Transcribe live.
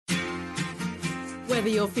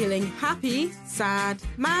Whether you're feeling happy, sad,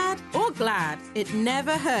 mad, or glad, it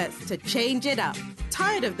never hurts to change it up.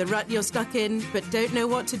 Tired of the rut you're stuck in but don't know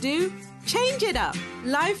what to do? Change it up.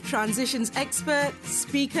 Life transitions expert,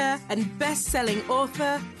 speaker, and best-selling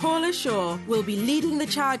author Paula Shaw will be leading the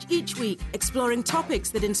charge each week, exploring topics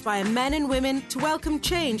that inspire men and women to welcome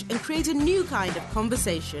change and create a new kind of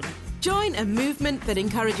conversation. Join a movement that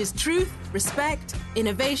encourages truth, respect,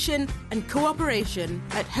 innovation, and cooperation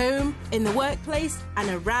at home, in the workplace, and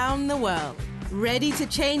around the world. Ready to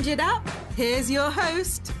change it up? Here's your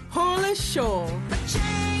host, Paula Shaw.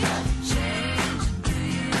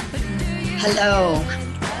 Hello,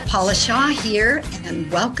 Paula Shaw here,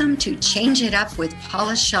 and welcome to Change It Up with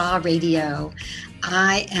Paula Shaw Radio.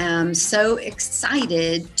 I am so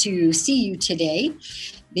excited to see you today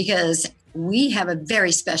because we have a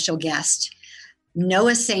very special guest,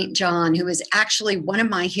 Noah St. John, who is actually one of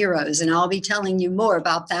my heroes, and I'll be telling you more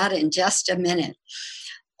about that in just a minute.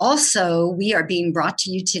 Also, we are being brought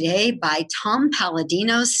to you today by Tom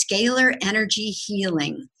Palladino's Scalar Energy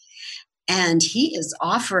Healing, and he is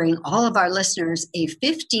offering all of our listeners a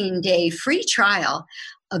 15-day free trial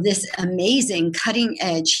of this amazing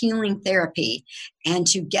cutting-edge healing therapy. And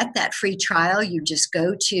to get that free trial, you just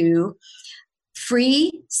go to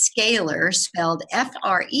FreeScalar, spelled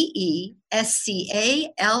FreeScalar.net.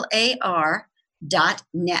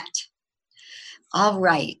 All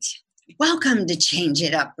right. Welcome to Change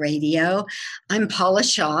It Up Radio. I'm Paula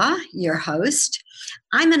Shaw, your host.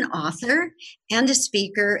 I'm an author and a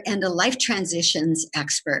speaker and a life transitions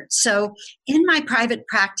expert. So in my private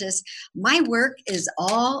practice, my work is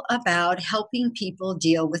all about helping people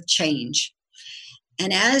deal with change.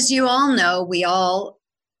 And as you all know, we all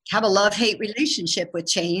have a love-hate relationship with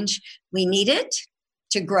change. We need it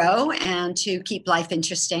to grow and to keep life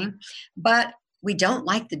interesting, but we don't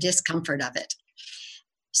like the discomfort of it.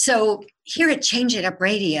 So here at Change It Up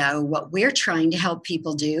Radio, what we're trying to help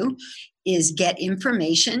people do is get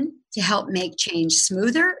information to help make change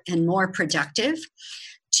smoother and more productive.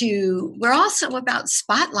 We're also about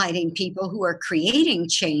spotlighting people who are creating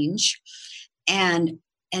change and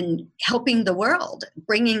helping the world,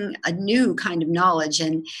 bringing a new kind of knowledge.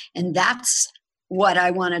 And that's what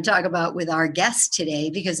I want to talk about with our guest today,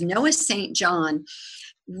 because Noah St. John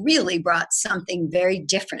really brought something very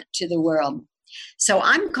different to the world. So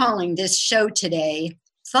I'm calling this show today,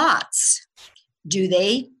 Thoughts. Do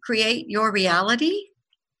they create your reality?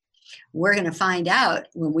 We're going to find out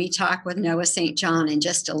when we talk with Noah St. John in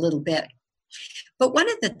just a little bit. But one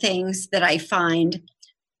of the things that I find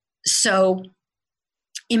so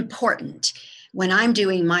important when I'm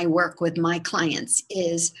doing my work with my clients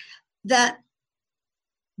is that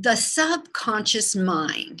the subconscious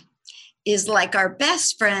mind is like our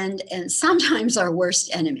best friend and sometimes our worst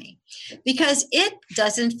enemy, because it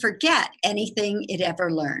doesn't forget anything it ever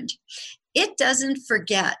learned. It doesn't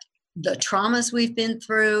forget the traumas we've been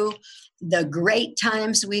through, the great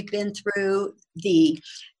times we've been through, the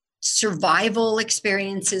survival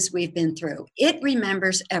experiences we've been through. It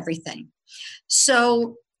remembers everything.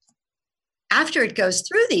 So after it goes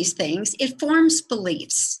through these things, it forms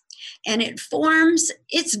beliefs, and it forms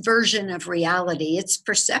its version of reality, its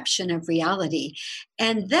perception of reality.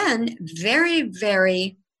 And then very,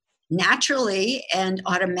 very naturally and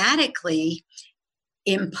automatically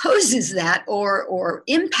imposes that or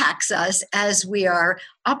impacts us as we are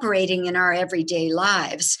operating in our everyday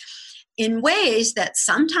lives in ways that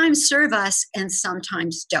sometimes serve us and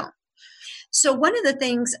sometimes don't. So one of the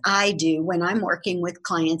things I do when I'm working with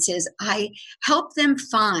clients is I help them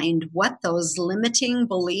find what those limiting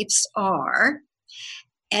beliefs are.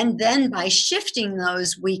 And then by shifting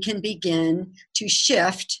those, we can begin to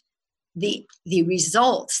shift the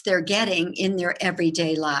results they're getting in their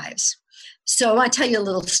everyday lives. So I want to tell you a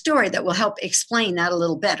little story that will help explain that a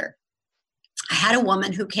little better. I had a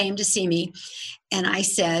woman who came to see me, and I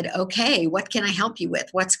said, okay, what can I help you with?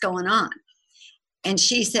 What's going on? And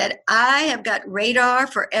she said, I have got radar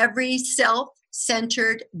for every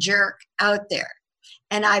self-centered jerk out there.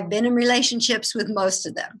 And I've been in relationships with most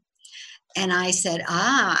of them. And I said,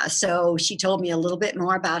 so she told me a little bit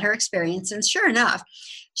more about her experience. And sure enough,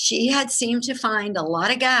 she had seemed to find a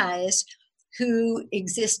lot of guys who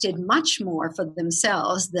existed much more for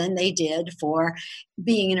themselves than they did for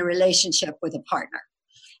being in a relationship with a partner.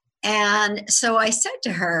 And so I said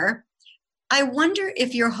to her, I wonder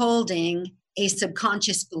if you're holding a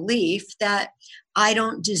subconscious belief that I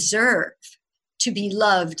don't deserve to be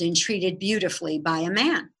loved and treated beautifully by a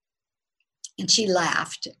man. And she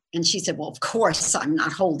laughed and she said, well, of course I'm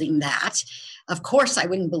not holding that. Of course I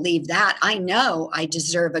wouldn't believe that. I know I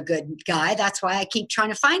deserve a good guy. That's why I keep trying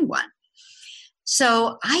to find one.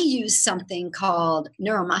 So I use something called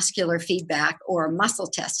neuromuscular feedback or muscle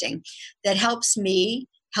testing that helps me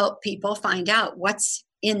help people find out what's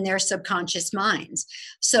in their subconscious minds.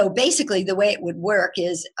 So basically, the way it would work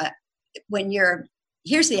is when you're,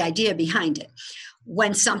 here's the idea behind it.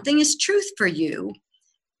 When something is truth for you,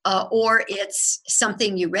 or it's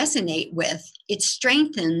something you resonate with, it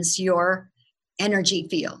strengthens your energy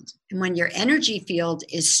field. And when your energy field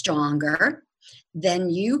is stronger, then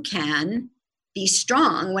you can be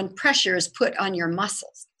strong when pressure is put on your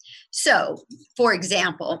muscles. So, for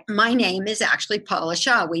example, my name is actually Paula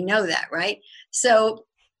Shaw. We know that, right? So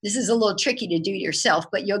this is a little tricky to do yourself,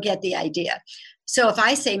 but you'll get the idea. So if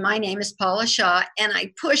I say my name is Paula Shaw and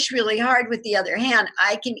I push really hard with the other hand,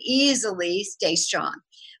 I can easily stay strong.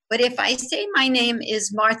 But if I say my name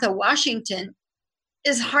is Martha Washington,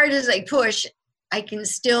 as hard as I push, I can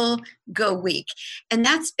still go weak. And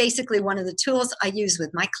that's basically one of the tools I use with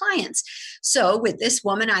my clients. So with this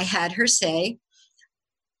woman, I had her say,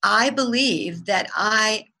 I believe that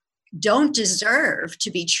I don't deserve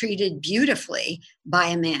to be treated beautifully by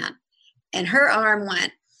a man. And her arm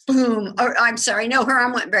went boom. Or I'm sorry, no, her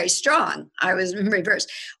arm went very strong. I was in reverse.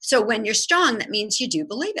 So when you're strong, that means you do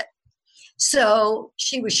believe it. So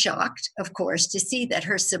she was shocked, of course, to see that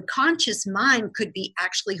her subconscious mind could be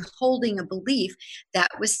actually holding a belief that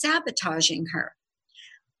was sabotaging her.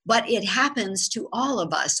 But it happens to all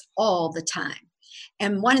of us all the time.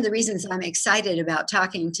 And one of the reasons I'm excited about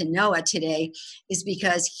talking to Noah today is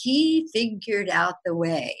because he figured out the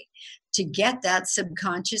way to get that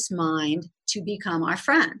subconscious mind to become our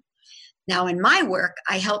friend. Now, in my work,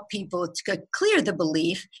 I help people to clear the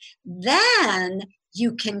belief. Then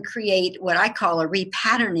you can create what I call a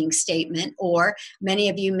repatterning statement, or many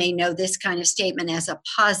of you may know this kind of statement as a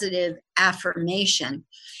positive affirmation.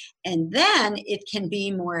 And then it can be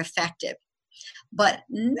more effective. But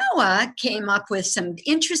Noah came up with some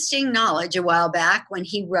interesting knowledge a while back when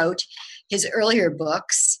he wrote his earlier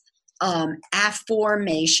books,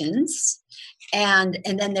 Affirmations. And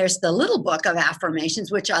then there's the little book of affirmations,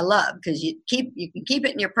 which I love because you can keep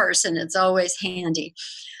it in your purse and it's always handy.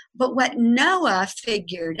 But what Noah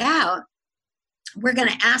figured out, we're going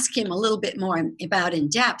to ask him a little bit more about in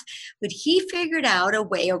depth, but he figured out a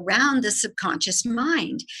way around the subconscious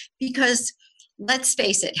mind. Because let's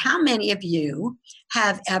face it, how many of you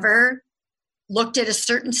have ever looked at a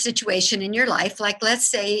certain situation in your life, like let's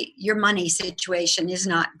say your money situation is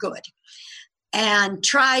not good, and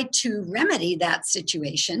tried to remedy that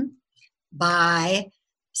situation by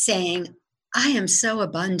saying, I am so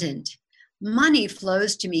abundant. Money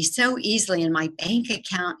flows to me so easily and my bank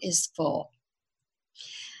account is full.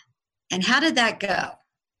 And how did that go?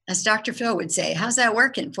 As Dr. Phil would say, how's that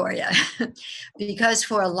working for you? Because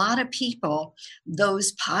for a lot of people,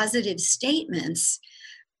 those positive statements,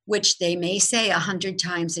 which they may say 100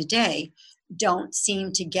 times a day, don't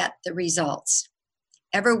seem to get the results.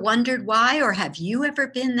 Ever wondered why? Or have you ever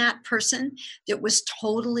been that person that was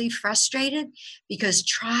totally frustrated? Because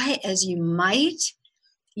try as you might,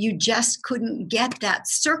 you just couldn't get that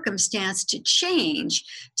circumstance to change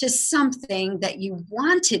to something that you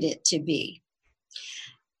wanted it to be.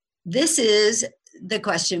 This is the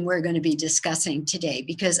question we're going to be discussing today,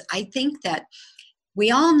 because I think that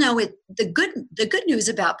we all know it. The good news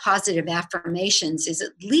about positive affirmations is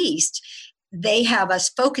at least they have us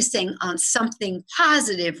focusing on something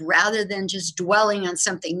positive rather than just dwelling on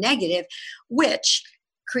something negative, which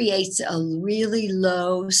creates a really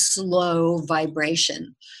low, slow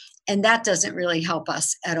vibration. And that doesn't really help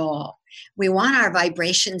us at all. We want our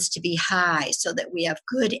vibrations to be high so that we have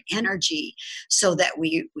good energy, so that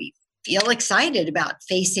we feel excited about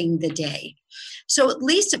facing the day. So at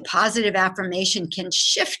least a positive affirmation can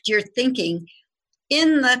shift your thinking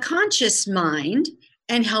in the conscious mind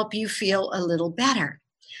and help you feel a little better.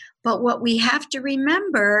 But what we have to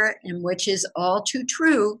remember, and which is all too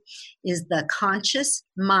true, is the conscious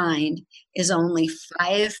mind is only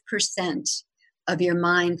 5% of your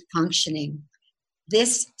mind functioning.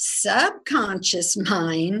 This subconscious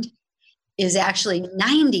mind is actually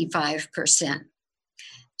 95%.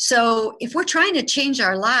 So if we're trying to change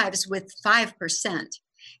our lives with 5%,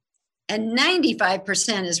 and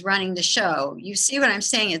 95% is running the show, you see what I'm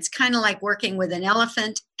saying? It's kind of like working with an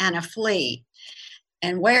elephant and a flea.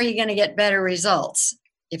 And where are you going to get better results?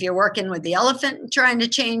 If you're working with the elephant and trying to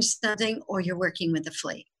change something, or you're working with the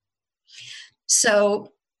flea.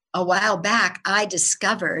 So a while back, I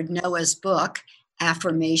discovered Noah's book,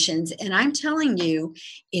 Affirmations, and I'm telling you,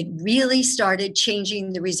 it really started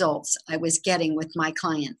changing the results I was getting with my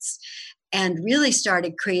clients, and really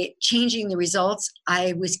started changing the results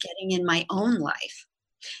I was getting in my own life.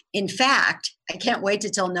 In fact, I can't wait to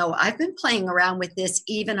tell Noah, I've been playing around with this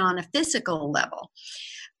even on a physical level.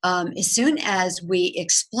 As soon as we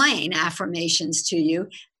explain affirmations to you,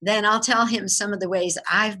 then I'll tell him some of the ways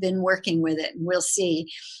I've been working with it, and we'll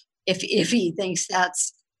see if he thinks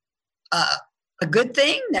that's a good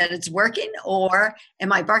thing, that it's working, or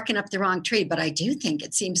am I barking up the wrong tree? But I do think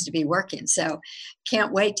it seems to be working. So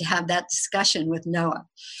can't wait to have that discussion with Noah.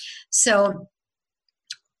 So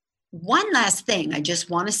one last thing I just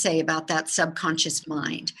want to say about that subconscious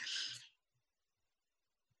mind.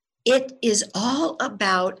 It is all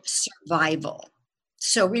about survival.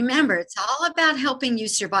 So remember, it's all about helping you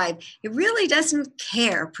survive. It really doesn't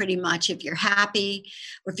care pretty much if you're happy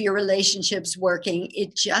or if your relationship's working.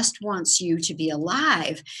 It just wants you to be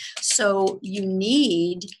alive. So you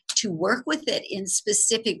need to work with it in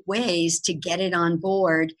specific ways to get it on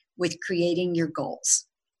board with creating your goals.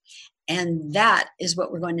 And that is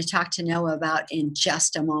what we're going to talk to Noah about in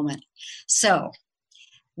just a moment. So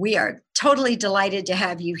we are totally delighted to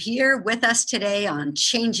have you here with us today on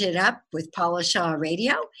Change It Up with Paula Shaw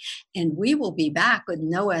Radio. And we will be back with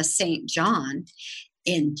Noah St. John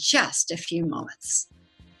in just a few moments.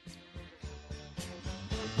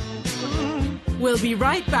 We'll be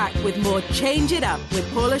right back with more Change It Up with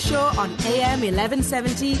Paula Shaw on AM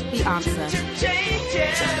 1170, The Answer. Change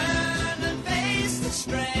it. Turn and face the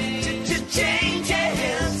strain. Change it.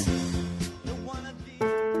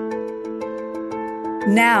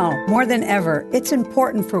 Now, more than ever, it's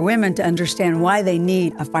important for women to understand why they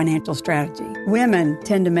need a financial strategy. Women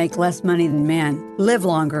tend to make less money than men, live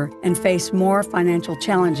longer, and face more financial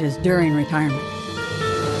challenges during retirement.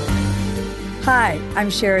 Hi, I'm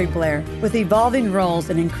Sherry Blair. With evolving roles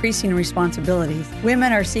and increasing responsibilities,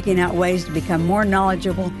 women are seeking out ways to become more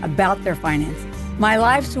knowledgeable about their finances. My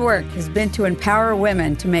life's work has been to empower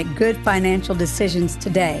women to make good financial decisions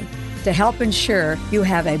today to help ensure you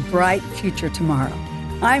have a bright future tomorrow.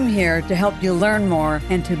 I'm here to help you learn more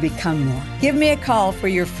and to become more. Give me a call for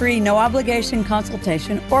your free no-obligation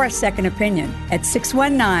consultation or a second opinion at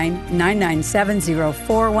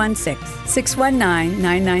 619-997-0416.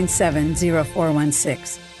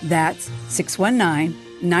 619-997-0416. That's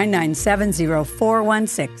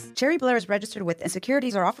 619-997-0416. Sherry Blair is registered with and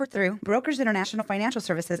securities are offered through Brokers International Financial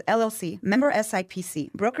Services, LLC, member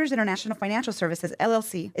SIPC. Brokers International Financial Services,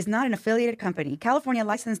 LLC is not an affiliated company. California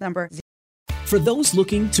license number. For those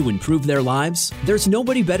looking to improve their lives, there's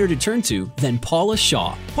nobody better to turn to than Paula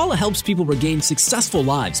Shaw. Paula helps people regain successful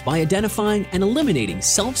lives by identifying and eliminating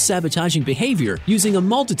self-sabotaging behavior using a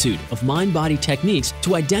multitude of mind-body techniques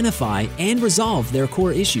to identify and resolve their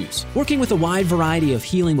core issues. Working with a wide variety of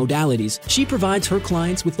healing modalities, she provides her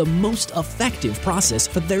clients with the most effective process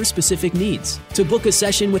for their specific needs. To book a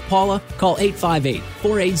session with Paula, call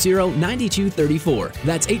 858-480-9234.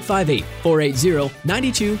 That's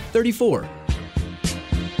 858-480-9234.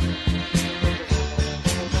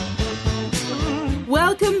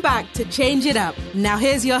 Welcome back to Change It Up. Now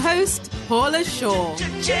here's your host, Paula Shaw.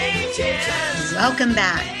 Welcome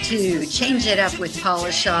back to Change It Up with Paula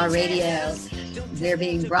Shaw Radio. They're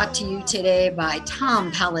being brought to you today by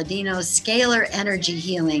Tom Palladino's Scalar Energy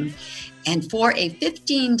Healing. And for a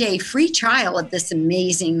 15-day free trial of this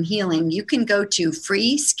amazing healing, you can go to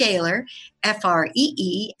freescalar,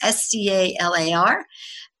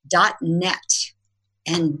 FREESCALAR.net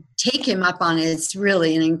and take him up on it. It's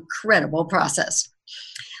really an incredible process.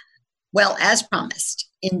 Well, as promised,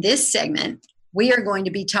 in this segment, we are going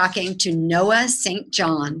to be talking to Noah St.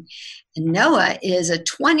 John. And Noah is a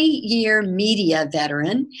 20-year media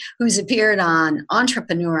veteran who's appeared on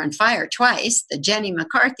Entrepreneur on Fire twice, The Jenny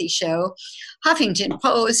McCarthy Show, Huffington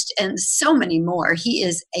Post, and so many more. He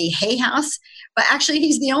is a Hay House, but actually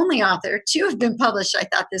he's the only author. 2 have been published, I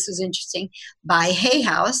thought this was interesting, by Hay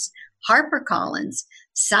House, HarperCollins,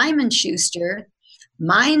 Simon Schuster,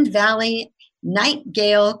 Mind Valley,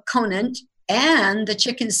 Nightingale Conant, and the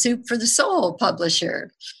Chicken Soup for the Soul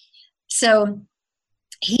publisher. So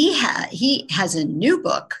he has a new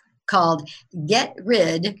book called Get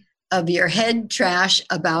Rid of Your Head Trash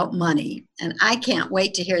About Money. And I can't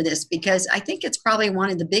wait to hear this because I think it's probably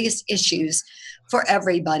one of the biggest issues for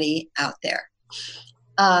everybody out there.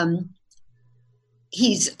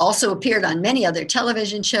 He's also appeared on many other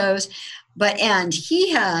television shows. And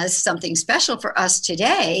he has something special for us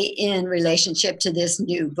today in relationship to this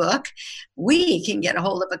new book. We can get a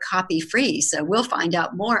hold of a copy free, so we'll find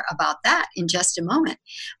out more about that in just a moment.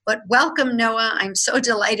 But welcome, Noah. I'm so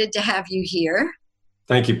delighted to have you here.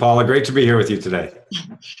 Thank you, Paula. Great to be here with you today.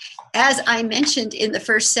 As I mentioned in the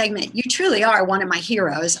first segment, you truly are one of my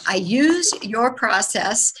heroes. I use your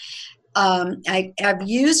process I've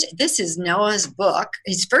used, this is Noah's book,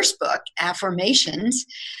 his first book, Affirmations.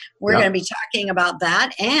 We're going to be talking about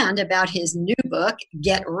that and about his new book,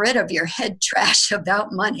 Get Rid of Your Head Trash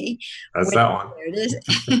About Money. That's that one. There it is.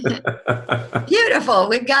 Beautiful.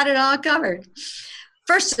 We've got it all covered.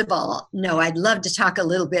 First of all, Noah, I'd love to talk a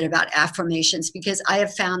little bit about affirmations because I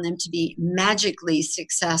have found them to be magically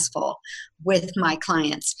successful with my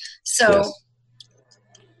clients. So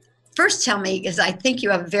first tell me, because I think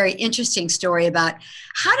you have a very interesting story about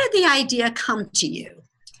how did the idea come to you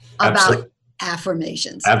about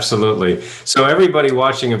affirmations? Absolutely. So everybody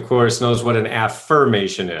watching, of course, knows what an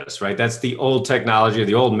affirmation is, right? That's the old technology,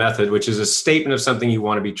 the old method, which is a statement of something you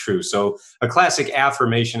want to be true. So a classic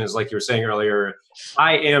affirmation is like you were saying earlier,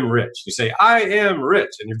 I am rich. You say, I am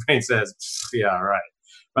rich. And your brain says, yeah, right.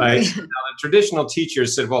 Right. Now, the traditional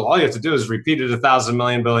teachers said, well, all you have to do is repeat it 1,000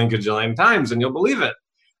 million billion gajillion times and you'll believe it.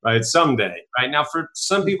 Right. Someday. Right. Now, for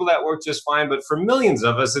some people that worked just fine, but for millions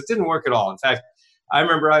of us, it didn't work at all. In fact, I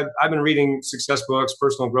remember I've been reading success books,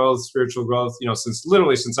 personal growth, spiritual growth,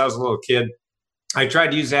 since I was a little kid. I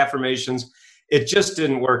tried to use affirmations. It just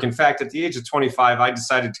didn't work. In fact, at the age of 25, I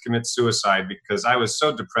decided to commit suicide because I was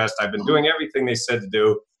so depressed. I've been doing everything they said to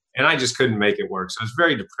do, and I just couldn't make it work. So I was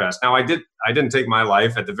very depressed. Now, I didn't take my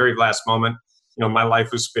life at the very last moment. My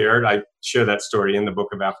life was spared. I share that story in the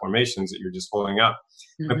book of affirmations that you're just holding up.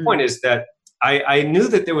 Mm-hmm. My point is that I knew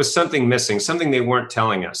that there was something missing, something they weren't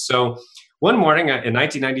telling us. So one morning in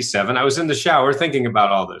 1997, I was in the shower thinking about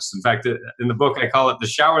all this. In fact, in the book, I call it the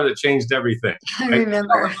shower that changed everything. I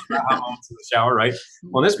remember. Moments in the shower, right?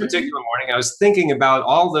 Well, this particular morning, I was thinking about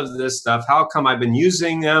all of this stuff. How come I've been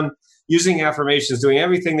using affirmations, doing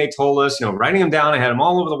everything they told us, writing them down. I had them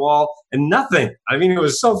all over the wall and nothing. I mean, it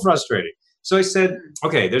was so frustrating. So I said,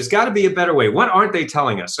 okay, there's got to be a better way. What aren't they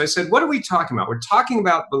telling us? So I said, what are we talking about? We're talking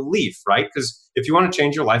about belief, right? Because if you want to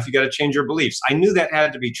change your life, you got to change your beliefs. I knew that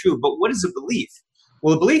had to be true, but what is a belief?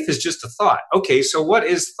 Well, a belief is just a thought. Okay, so what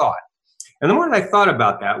is thought? And the more that I thought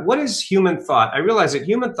about that, what is human thought? I realized that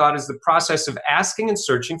human thought is the process of asking and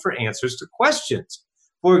searching for answers to questions.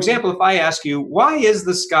 For example, if I ask you, why is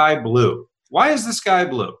the sky blue? Why is the sky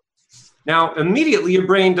blue? Now, immediately your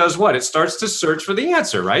brain does what? It starts to search for the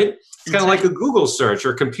answer, right? It's kind of like a Google search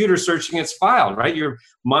or a computer searching its file, right? Your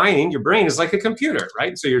brain is like a computer,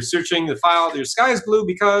 right? So you're searching the file, your sky is blue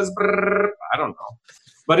because, I don't know,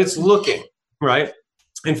 but it's looking, right?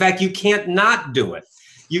 In fact, you can't not do it.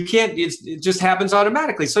 You can't, it just happens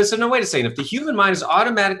automatically. So I said, no, wait a second. If the human mind is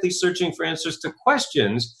automatically searching for answers to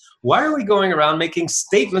questions, why are we going around making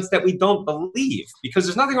statements that we don't believe? Because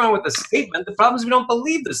there's nothing wrong with the statement. The problem is we don't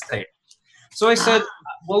believe the statement. So I said,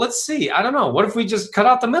 well, let's see. I don't know. What if we just cut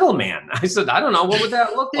out the middleman? I said, I don't know. What would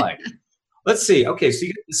that look like? Let's see. Okay, so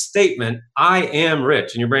you get the statement, I am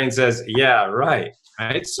rich. And your brain says, yeah, right.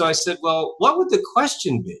 Right. So I said, well, what would the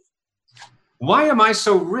question be? Why am I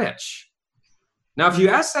so rich? Now, if you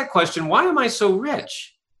ask that question, why am I so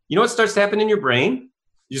rich? You know what starts to happen in your brain?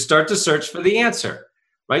 You start to search for the answer.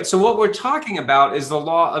 Right? So what we're talking about is the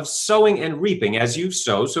law of sowing and reaping. As you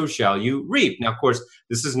sow, so shall you reap. Now, of course,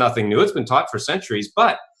 this is nothing new. It's been taught for centuries.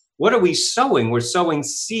 But what are we sowing? We're sowing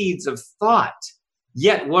seeds of thought.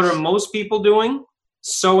 Yet, what are most people doing?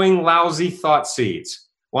 Sowing lousy thought seeds.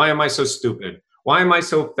 Why am I so stupid? Why am I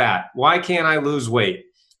so fat? Why can't I lose weight?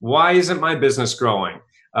 Why isn't my business growing?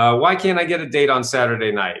 Why can't I get a date on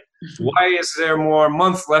Saturday night? Why is there more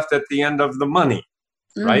month left at the end of the money?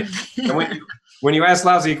 Right? And when you ask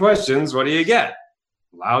lousy questions, what do you get?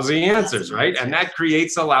 Lousy answers, right? And that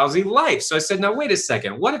creates a lousy life. So I said, now, wait a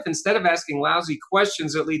second. What if instead of asking lousy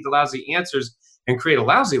questions that lead to lousy answers and create a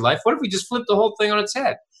lousy life, what if we just flip the whole thing on its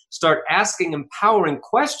head? Start asking empowering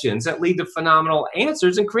questions that lead to phenomenal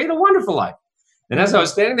answers and create a wonderful life. And as I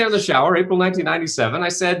was standing there in the shower, April 1997, I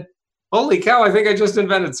said, holy cow, I think I just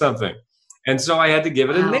invented something. And so I had to give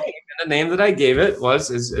it a name. And the name that I gave it was,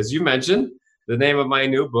 as you mentioned, the name of my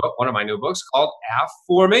new book, one of my new books, called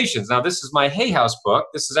Affirmations. Now, this is my Hay House book.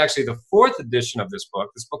 This is actually the 4th edition of this book.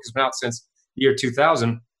 This book has been out since the year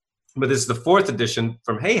 2000, but this is the 4th edition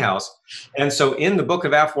from Hay House. And so in the book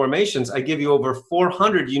of Affirmations, I give you over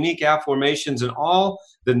 400 unique affirmations in all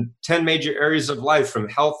the 10 major areas of life, from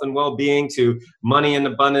health and well-being to money and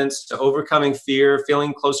abundance to overcoming fear,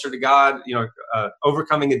 feeling closer to God,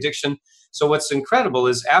 overcoming addiction. So what's incredible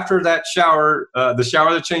is after that shower, the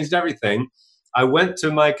shower that changed everything, I went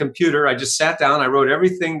to my computer. I just sat down. I wrote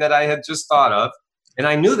everything that I had just thought of. And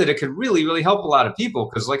I knew that it could really, really help a lot of people.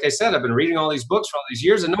 Because like I said, I've been reading all these books for all these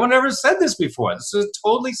years and no one ever said this before. This is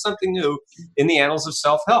totally something new in the annals of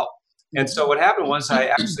self-help. And so what happened was I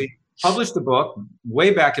actually published the book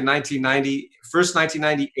way back in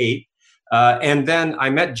 1998. And then I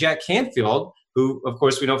met Jack Canfield, who, of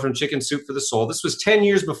course, we know from Chicken Soup for the Soul. This was 10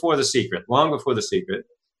 years before The Secret, long before The Secret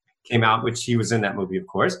came out, which he was in that movie, of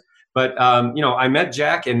course. But, I met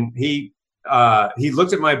Jack, and he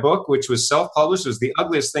looked at my book, which was self-published. It was the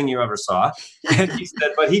ugliest thing you ever saw. And he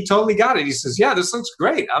said, but he totally got it. He says, yeah, this looks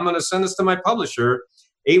great. I'm going to send this to my publisher.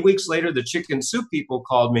 8 weeks later, the Chicken Soup people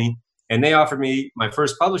called me, and they offered me my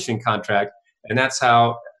first publishing contract. And that's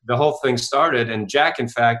how the whole thing started. And Jack, in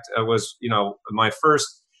fact, was, my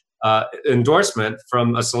first endorsement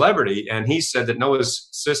from a celebrity. And he said that Noah's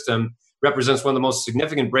system represents one of the most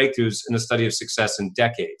significant breakthroughs in the study of success in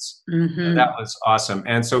decades. Mm-hmm. That was awesome.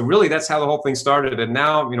 And so really that's how the whole thing started. And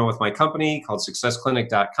now, with my company called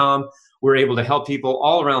successclinic.com, we're able to help people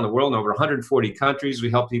all around the world in over 140 countries.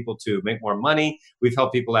 We help people to make more money. We've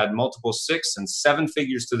helped people add multiple 6 and 7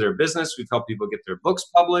 figures to their business. We've helped people get their books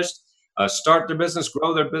published, start their business,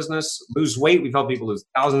 grow their business, lose weight. We've helped people lose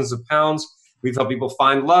thousands of pounds. We've helped people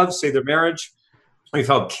find love, save their marriage. We've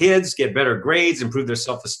helped kids get better grades, improve their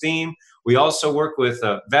self-esteem. We also work with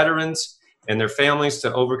veterans and their families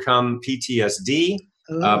to overcome PTSD.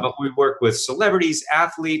 But we work with celebrities,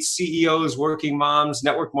 athletes, CEOs, working moms,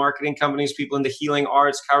 network marketing companies, people into healing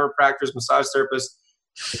arts, chiropractors, massage therapists.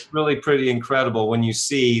 It's really pretty incredible when you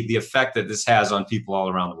see the effect that this has on people all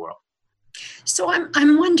around the world. So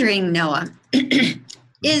I'm wondering, Noah,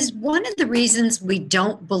 is one of the reasons we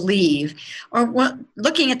don't believe, or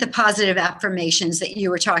looking at the positive affirmations that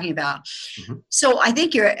you were talking about. Mm-hmm. So I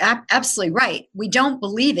think you're absolutely right. We don't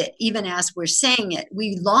believe it, even as we're saying it.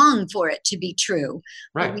 We long for it to be true,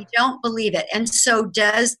 right, but we don't believe it. And so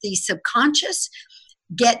does the subconscious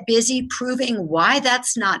get busy proving why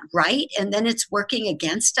that's not right, and then it's working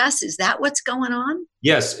against us? Is that what's going on?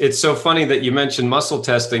 Yes. It's so funny that you mentioned muscle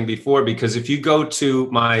testing before, because if you go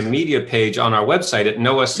to my media page on our website at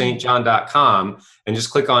noahstjohn.com and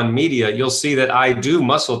just click on media, you'll see that I do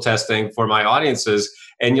muscle testing for my audiences.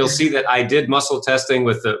 And you'll see that I did muscle testing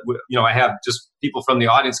with I have just people from the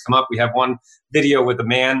audience come up. We have one video with a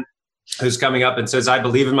man who's coming up and says, I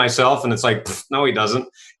believe in myself. And it's like, no, he doesn't,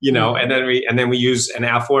 and then we use an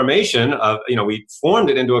affirmation of, we formed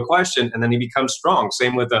it into a question, and then he becomes strong.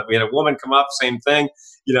 Same with, we had a woman come up, same thing,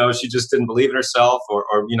 she just didn't believe in herself or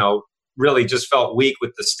really just felt weak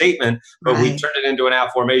with the statement, but we turned it into an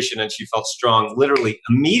affirmation and she felt strong literally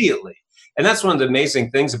immediately. And that's one of the amazing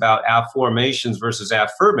things about affirmations versus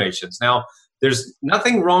affirmations. Now, there's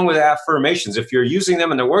nothing wrong with affirmations. If you're using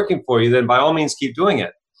them and they're working for you, then by all means keep doing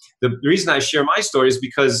it. The reason I share my story is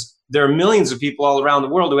because there are millions of people all around the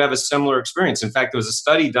world who have a similar experience. In fact, there was a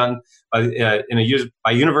study done by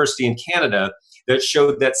university in Canada that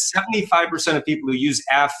showed that 75% of people who use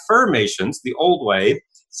affirmations the old way,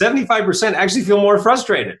 75% actually feel more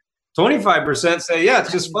frustrated. 25% say, yeah,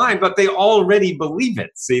 it's just fine, but they already believe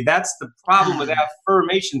it. See, that's the problem with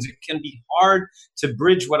affirmations. It can be hard to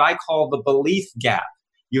bridge what I call the belief gap.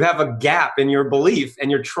 You have a gap in your belief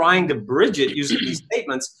and you're trying to bridge it using these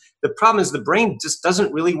statements. The problem is the brain just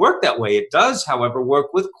doesn't really work that way. It does, however,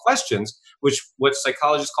 work with questions, which what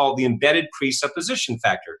psychologists call the embedded presupposition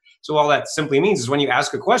factor. So all that simply means is when you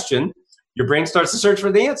ask a question, your brain starts to search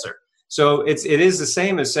for the answer. So it is the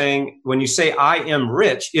same as saying, when you say, I am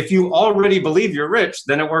rich, if you already believe you're rich,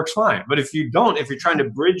 then it works fine. But if you don't, if you're trying to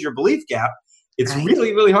bridge your belief gap, it's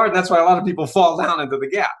really, really hard. And that's why a lot of people fall down into the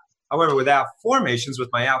gap. However, with affirmations, with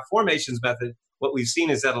my affirmations method, what we've seen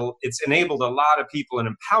is that it's enabled a lot of people and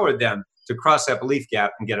empowered them to cross that belief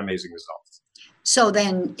gap and get amazing results. So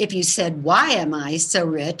then if you said, why am I so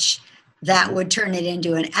rich? That would turn it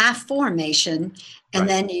into an affirmation, and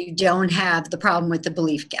then you don't have the problem with the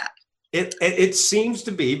belief gap. It seems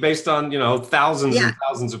to be based on, thousands and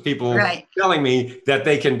thousands of people telling me that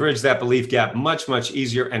they can bridge that belief gap much, much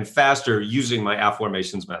easier and faster using my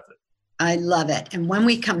affirmations method. I love it. And when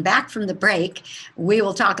we come back from the break, we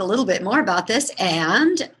will talk a little bit more about this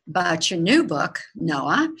and about your new book,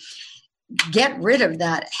 Noah. Get rid of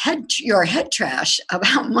that your head trash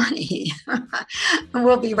about money.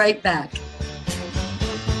 We'll be right back.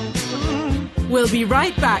 We'll be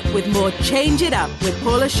right back with more Change It Up with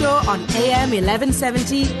Paula Shaw on AM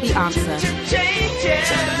 1170, The Answer.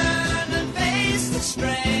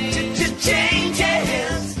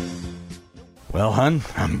 Well, hon,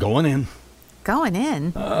 I'm going in. Going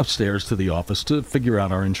in? Upstairs to the office to figure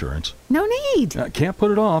out our insurance. No need. Can't put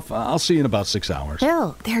it off. I'll see you in about 6 hours.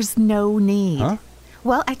 Bill, there's no need. Huh?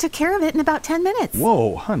 Well, I took care of it in about 10 minutes.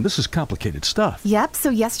 Whoa, hon, this is complicated stuff. Yep, so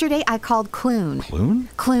yesterday I called Clune. Clune?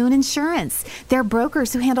 Clune Insurance. They're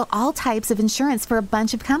brokers who handle all types of insurance for a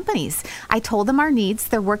bunch of companies. I told them our needs,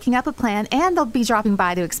 they're working up a plan, and they'll be dropping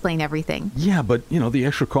by to explain everything. Yeah, but, the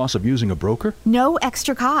extra cost of using a broker? No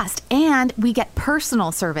extra cost, and we get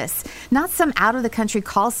personal service, not some out-of-the-country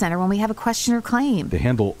call center when we have a question or claim. They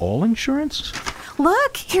handle all insurance?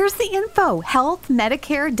 Look, here's the info. Health,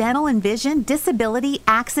 Medicare, dental and vision, disability,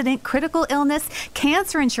 accident, critical illness,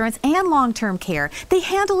 cancer insurance, and long-term care. They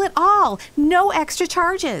handle it all. No extra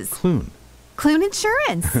charges. Clune. Clune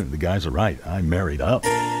Insurance. The guys are right. I married up.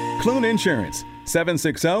 Clune Insurance.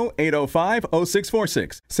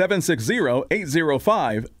 760-805-0646.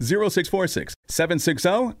 760-805-0646.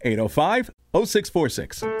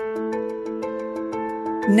 760-805-0646.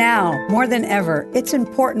 Now, more than ever, it's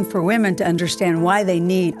important for women to understand why they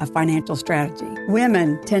need a financial strategy.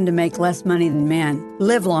 Women tend to make less money than men,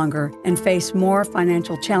 live longer, and face more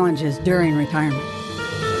financial challenges during retirement.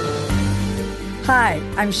 Hi,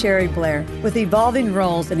 I'm Sherry Blair. With evolving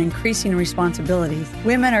roles and increasing responsibilities,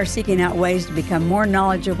 women are seeking out ways to become more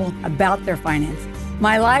knowledgeable about their finances.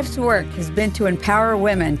 My life's work has been to empower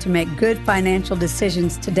women to make good financial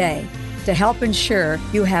decisions today to help ensure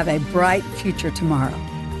you have a bright future tomorrow.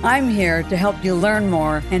 I'm here to help you learn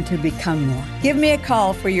more and to become more. Give me a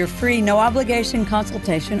call for your free no-obligation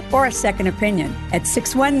consultation or a second opinion at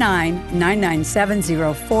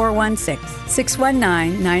 619-997-0416.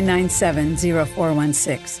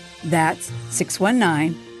 619-997-0416. That's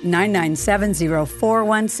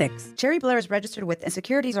 619-997-0416. Sherry Blair is registered with and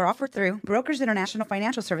securities are offered through Brokers International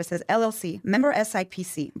Financial Services, LLC, member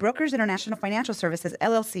SIPC. Brokers International Financial Services,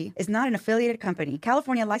 LLC is not an affiliated company.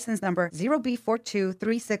 California license number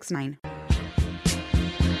 0B42369.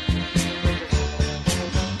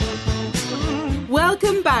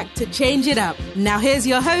 Welcome back to Change It Up. Now here's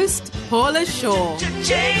your host, Paula Shaw.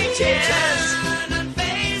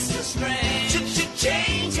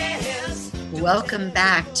 Welcome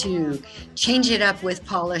back to Change It Up with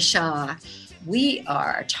Paula Shaw. We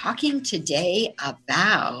are talking today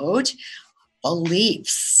about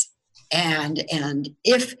beliefs and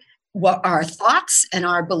if what our thoughts and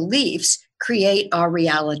our beliefs create our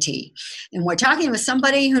reality. And we're talking with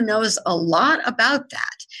somebody who knows a lot about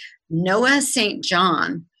that. Noah St.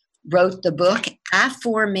 John wrote the book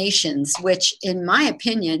Afformations, which in my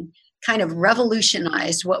opinion kind of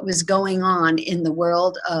revolutionized what was going on in the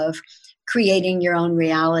world of creating your own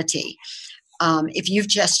reality. If you've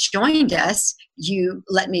just joined us,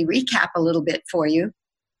 let me recap a little bit for you.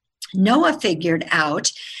 Noah figured out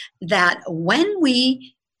that when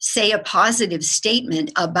we say a positive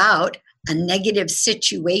statement about a negative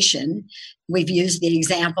situation, we've used the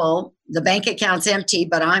example, the bank account's empty,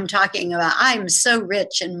 but I'm talking about I'm so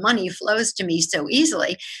rich and money flows to me so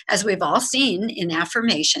easily, as we've all seen in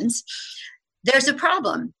affirmations, there's a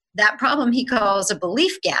problem. That problem he calls a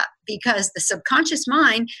belief gap because the subconscious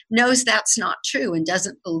mind knows that's not true and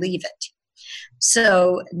doesn't believe it.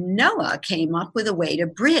 So Noah came up with a way to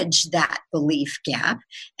bridge that belief gap.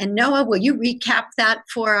 And Noah, will you recap that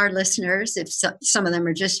for our listeners if some of them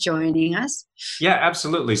are just joining us? Yeah,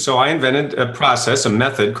 absolutely. So I invented a process, a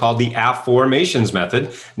method called the Afformations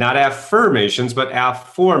method, not affirmations, but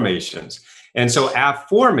Afformations. And so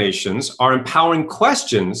Afformations are empowering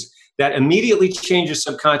questions that immediately changes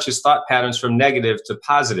subconscious thought patterns from negative to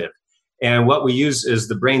positive. And what we use is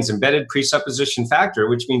the brain's embedded presupposition factor,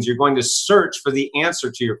 which means you're going to search for the answer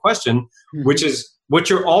to your question, which is what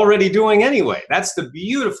you're already doing anyway. That's the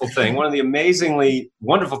beautiful thing. One of the amazingly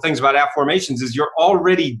wonderful things about Afformations is you're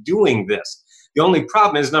already doing this. The only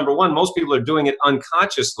problem is, number one, most people are doing it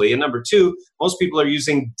unconsciously. And number two, most people are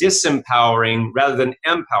using disempowering rather than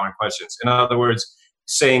empowering questions. In other words,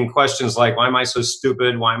 saying questions like, why am I so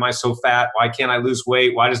stupid? Why am I so fat? Why can't I lose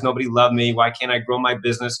weight? Why does nobody love me? Why can't I grow my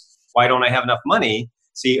business? Why don't I have enough money?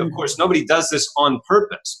 See, of course, nobody does this on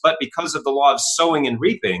purpose, but because of the law of sowing and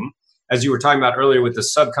reaping, as you were talking about earlier with the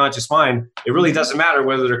subconscious mind, it really doesn't matter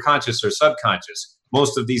whether they're conscious or subconscious.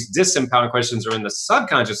 Most of these disempowering questions are in the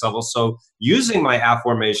subconscious level. So using my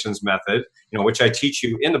Afformations method, which I teach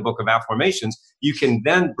you in the book of Afformations, you can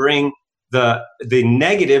then bring the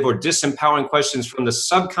negative or disempowering questions from the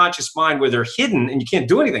subconscious mind where they're hidden and you can't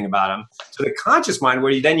do anything about them to the conscious mind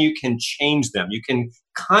where you can change them. You can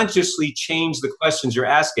consciously change the questions you're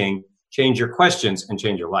asking, change your questions, and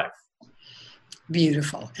change your life.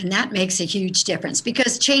 Beautiful. And that makes a huge difference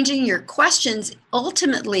because changing your questions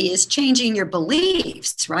ultimately is changing your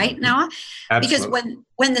beliefs, right, Noah? Absolutely. Because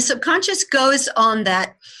when the subconscious goes on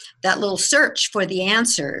that little search for the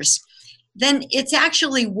answers, then it's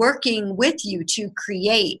actually working with you to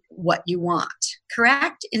create what you want,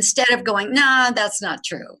 correct? Instead of going, nah, that's not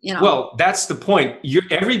true. Well, that's the point.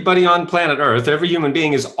 Everybody on planet Earth, every human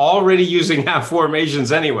being is already using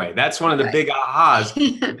affirmations anyway. That's one of the big ahas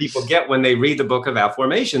that people get when they read the book of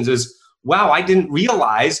affirmations is, wow, I didn't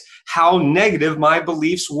realize how negative my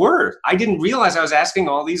beliefs were. I didn't realize I was asking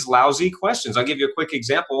all these lousy questions. I'll give you a quick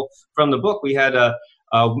example from the book. We had a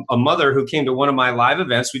mother who came to one of my live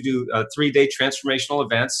events. We do 3-day transformational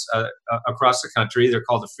events across the country. They're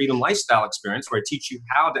called the Freedom Lifestyle Experience, where I teach you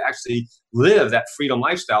how to actually live that freedom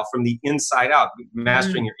lifestyle from the inside out,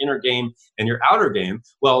 mastering your inner game and your outer game.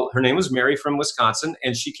 Well, her name was Mary from Wisconsin,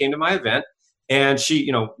 and she came to my event. And she,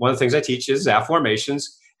 one of the things I teach is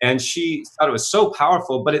affirmations. And she thought it was so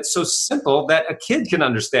powerful, but it's so simple that a kid can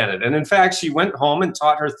understand it. And in fact, she went home and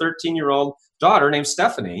taught her 13-year-old daughter named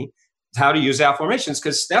Stephanie how to use affirmations,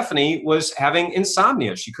 because Stephanie was having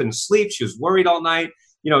insomnia. She couldn't sleep. She was worried all night.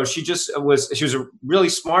 She was a really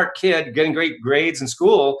smart kid, getting great grades in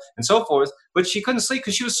school and so forth, but she couldn't sleep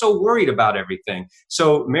because she was so worried about everything.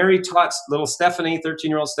 So Mary taught little Stephanie,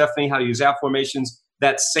 13-year-old Stephanie, how to use affirmations.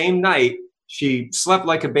 That same night, she slept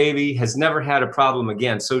like a baby, has never had a problem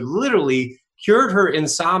again. So literally cured her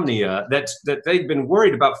insomnia that they'd been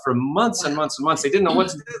worried about for months and months and months. They didn't know what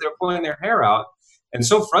to do. They were pulling their hair out. And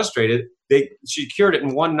so frustrated, she cured it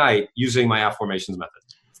in one night using my affirmations method.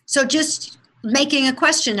 So just making a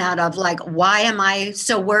question out of why am I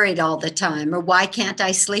so worried all the time? Or why can't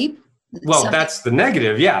I sleep? Well, that's the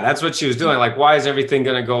negative. Yeah, that's what she was doing. Why is everything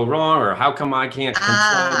going to go wrong? Or how come I can't control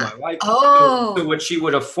my life? So what she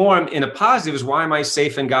would have formed in a positive is, why am I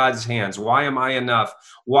safe in God's hands? Why am I enough?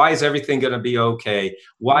 Why is everything going to be okay?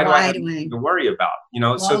 Why do I have anything to worry about?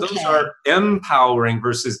 So those are empowering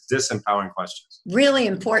versus disempowering questions. Really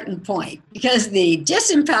important point, because the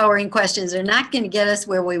disempowering questions are not going to get us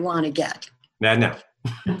where we want to get. No.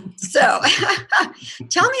 So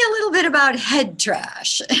tell me a little bit about head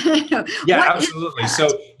trash. Yeah, absolutely. So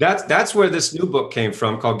that's where this new book came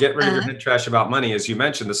from, called Get Rid of Your Head Trash About Money. As you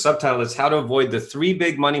mentioned, the subtitle is How to Avoid the 3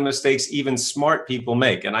 Big Money Mistakes Even Smart People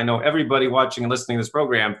Make. And I know everybody watching and listening to this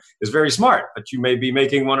program is very smart, but you may be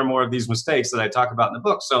making one or more of these mistakes that I talk about in the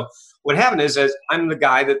book. So what happened is I'm the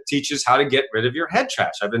guy that teaches how to get rid of your head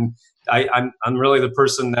trash. I'm really the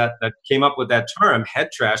person that came up with that term, head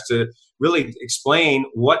trash, to really explain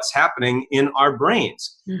what's happening in our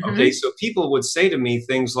brains. Okay, so people would say to me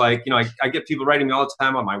things like, I get people writing me all the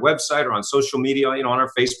time on my website or on social media, on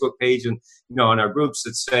our Facebook page and, in our groups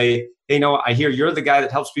that say, hey, I hear you're the guy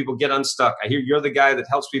that helps people get unstuck. I hear you're the guy that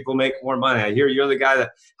helps people make more money. I hear you're the guy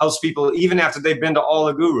that helps people even after they've been to all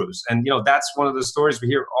the gurus. And, that's one of the stories we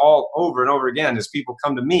hear all over and over again, is people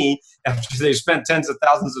come to me after they've spent tens of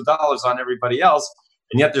thousands of dollars on everybody else,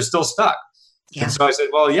 and yet they're still stuck. Yeah. And so I said,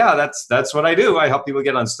 well, yeah, that's what I do. I help people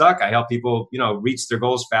get unstuck. I help people, reach their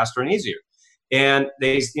goals faster and easier. And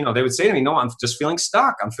they would say to me, no, I'm just feeling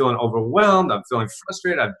stuck. I'm feeling overwhelmed. I'm feeling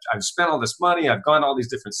frustrated. I've spent all this money. I've gone to all these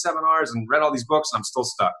different seminars and read all these books. And I'm still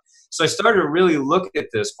stuck. So I started to really look at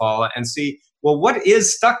this, Paula, and see, well, what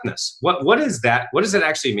is stuckness? What is that? What does it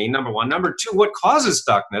actually mean? Number one. Number two, what causes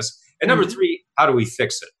stuckness? And number three, how do we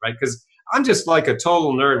fix it? Right? Because I'm just like a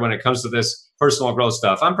total nerd when it comes to this personal growth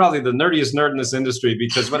stuff. I'm probably the nerdiest nerd in this industry,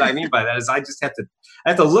 because what I mean by that is I just have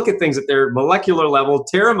to look at things at their molecular level,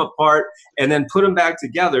 tear them apart, and then put them back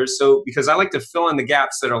together. So, because I like to fill in the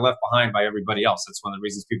gaps that are left behind by everybody else. That's one of the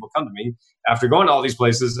reasons people come to me after going to all these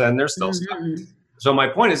places and they're still stuck. So my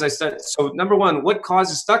point is, so number one, what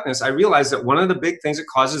causes stuckness? I realized that one of the big things that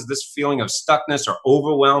causes this feeling of stuckness or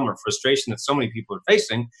overwhelm or frustration that so many people are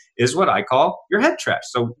facing is what I call your head trash.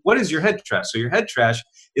 So what is your head trash? So your head trash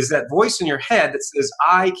is that voice in your head that says,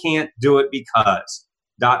 I can't do it because ...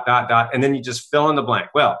 And then you just fill in the blank.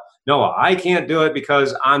 Well, no, I can't do it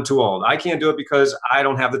because I'm too old. I can't do it because I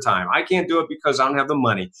don't have the time. I can't do it because I don't have the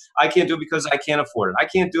money. I can't do it because I can't afford it. I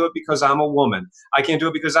can't do it because I'm a woman. I can't do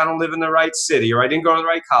it because I don't live in the right city, or I didn't go to the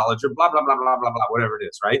right college, or blah, blah, blah, blah, blah, blah, whatever it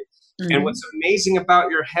is, right? And what's amazing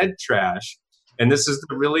about your head trash, and this is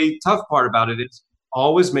the really tough part about it, is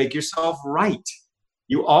always make yourself right.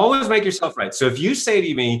 You always make yourself right. So if you say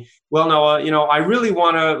to me, well, Noah, I really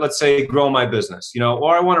want to, let's say, grow my business,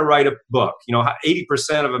 or I want to write a book.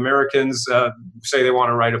 80% of Americans say they want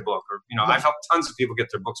to write a book, or, I've helped tons of people get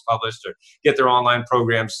their books published or get their online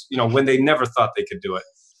programs, when they never thought they could do it.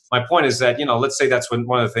 My point is that, let's say that's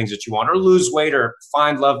one of the things that you want, or lose weight or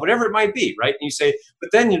find love, whatever it might be, right? And you say, but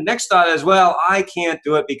then your next thought is, well, I can't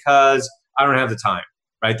do it because I don't have the time,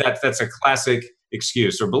 right? That's a classic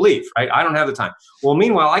excuse or belief, right? I don't have the time. Well,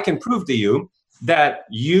 meanwhile, I can prove to you that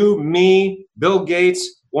you, me, Bill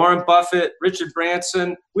Gates, Warren Buffett, Richard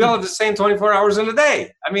Branson, we all have the same 24 hours in a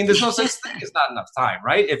day. I mean, there's no such thing as not enough time,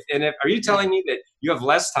 right? Are you telling me that you have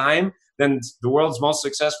less time than the world's most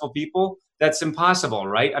successful people? That's impossible,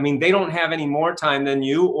 right? I mean, they don't have any more time than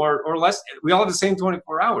you or less. We all have the same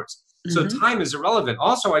 24 hours. So time is irrelevant.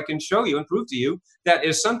 Also, I can show you and prove to you that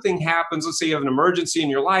if something happens, let's say you have an emergency in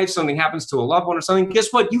your life, something happens to a loved one or something,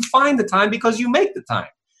 guess what? You find the time because you make the time,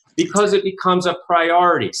 because it becomes a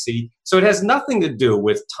priority, see? So it has nothing to do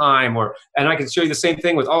with time and I can show you the same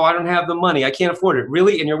thing with, I don't have the money, I can't afford it.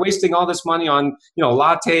 Really? And you're wasting all this money on,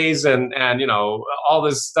 lattes and all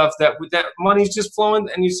this stuff that money's just flowing,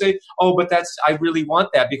 and you say, but I really want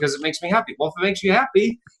that because it makes me happy. Well, if it makes you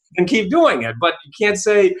happy, then keep doing it. But you can't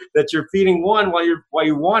say that you're feeding one while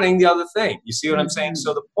you're wanting the other thing. You see what I'm saying?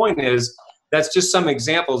 So the point is, that's just some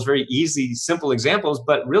examples, very easy, simple examples,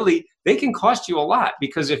 but really they can cost you a lot,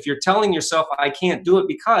 because if you're telling yourself, I can't do it,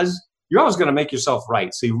 because you're always going to make yourself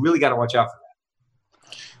right. So you really got to watch out for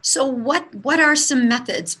that. So what are some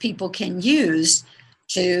methods people can use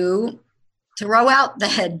to throw out the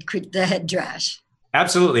head trash?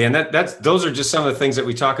 Absolutely. And those are just some of the things that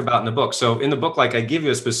we talk about in the book. So in the book, I give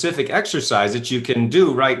you a specific exercise that you can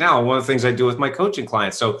do right now. One of the things I do with my coaching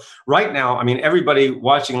clients. So right now, everybody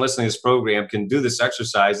watching, listening to this program can do this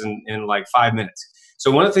exercise in like 5 minutes.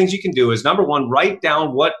 So one of the things you can do is, number one, write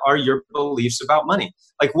down what are your beliefs about money.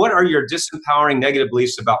 Like, what are your disempowering negative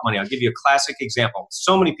beliefs about money? I'll give you a classic example.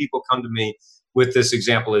 So many people come to me with this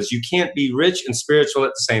example is, you can't be rich and spiritual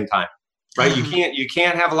at the same time. Right? You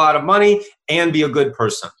can't have a lot of money and be a good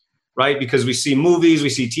person, right? Because we see movies, we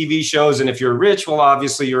see TV shows, and if you're rich, well,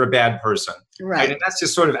 obviously you're a bad person. Right? And that's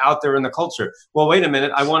just sort of out there in the culture. Well, wait a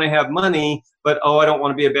minute, I want to have money, but I don't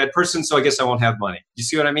want to be a bad person, so I guess I won't have money. You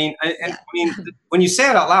see what I mean? When you say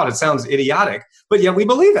it out loud, it sounds idiotic, but yeah, we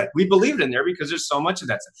believe it. We believe it in there because there's so much of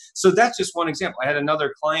that. So that's just one example. I had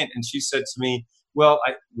another client, and she said to me, well,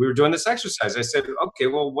 we were doing this exercise. I said, okay,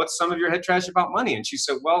 well, what's some of your head trash about money? And she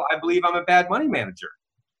said, well, I believe I'm a bad money manager.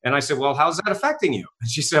 And I said, well, how's that affecting you?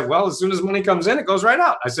 And she said, well, as soon as money comes in, it goes right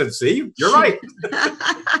out. I said, see, you're right.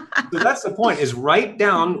 So that's the point, is write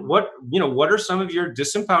down what are some of your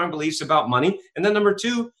disempowering beliefs about money. And then number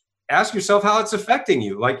two, ask yourself how it's affecting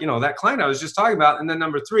you. Like, that client I was just talking about. And then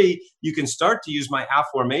number three, you can start to use my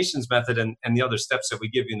affirmations method and the other steps that we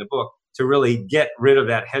give you in the book to really get rid of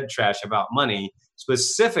that head trash about money.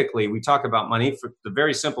 Specifically, we talk about money for the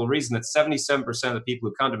very simple reason that 77% of the people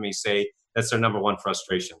who come to me say that's their number one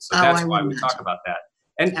frustration. So that's why we talk about that.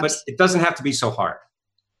 But it doesn't have to be so hard.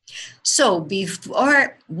 So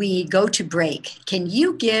before we go to break, can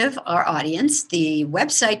you give our audience the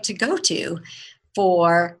website to go to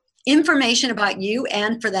for information about you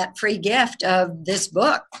and for that free gift of this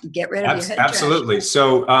book, Get Rid of Your Head Trash? Absolutely.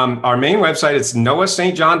 So our main website is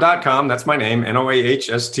noahstjohn.com. That's my name,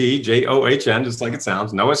 NOAHSTJOHN, just like it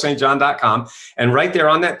sounds, noahstjohn.com. And right there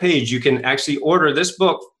on that page, you can actually order this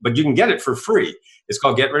book, but you can get it for free. It's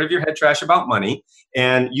called Get Rid of Your Head Trash About Money.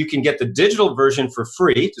 And you can get the digital version for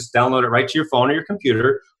free. Just download it right to your phone or your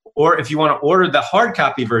computer. Or if you want to order the hard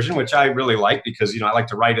copy version, which I really like because, I like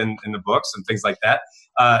to write in the books and things like that,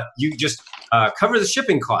 you just cover the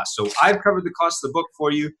shipping costs. So I've covered the cost of the book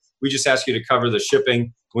for you. We just ask you to cover the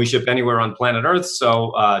shipping. We ship anywhere on planet Earth.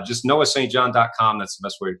 So just noahstjohn.com. That's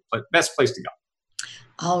the best place to go.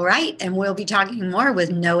 All right. And we'll be talking more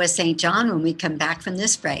with Noah St. John when we come back from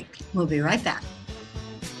this break. We'll be right back.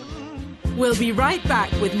 We'll be right back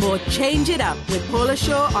with more Change It Up with Paula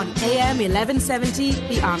Shaw on AM 1170,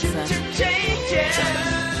 The Answer.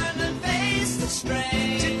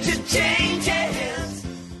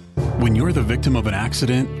 When you're the victim of an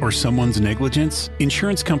accident or someone's negligence,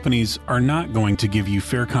 insurance companies are not going to give you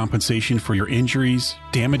fair compensation for your injuries,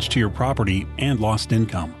 damage to your property, and lost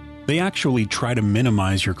income. They actually try to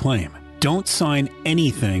minimize your claim. Don't sign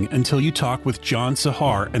anything until you talk with John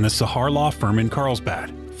Sahar and the Sahar Law Firm in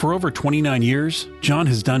Carlsbad. For over 29 years, John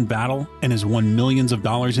has done battle and has won millions of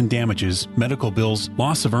dollars in damages, medical bills,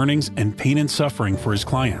 loss of earnings, and pain and suffering for his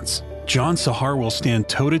clients. John Sahar will stand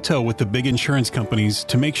toe-to-toe with the big insurance companies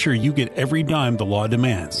to make sure you get every dime the law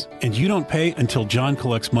demands, and you don't pay until John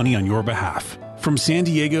collects money on your behalf. From San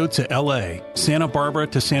Diego to LA, Santa Barbara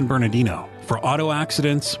to San Bernardino, for auto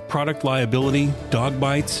accidents, product liability, dog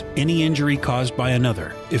bites, any injury caused by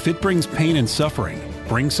another. If it brings pain and suffering,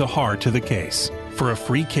 bring Sahar to the case. For a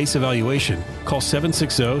free case evaluation, call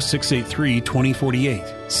 760-683-2048.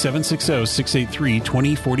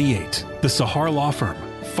 760-683-2048. The Sahar Law Firm,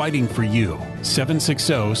 fighting for you.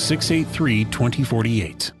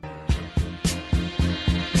 760-683-2048.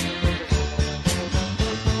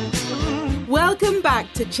 Welcome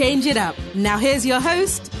back to Change It Up. Now here's your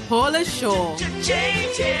host, Paula Shaw.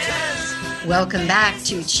 Welcome back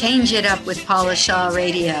to Change It Up with Paula Shaw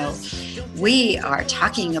Radio. We are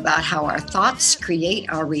talking about how our thoughts create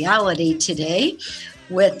our reality today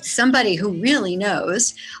with somebody who really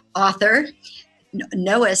knows, author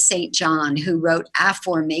Noah St. John, who wrote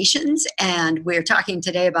Affirmations, and we're talking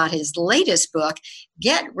today about his latest book,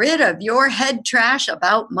 Get Rid of Your Head Trash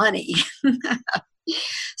About Money.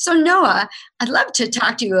 So Noah, I'd love to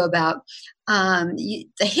talk to you about the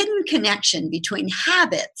hidden connection between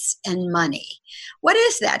habits and money. What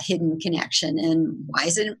is that hidden connection and why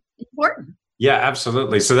is it important? Yeah,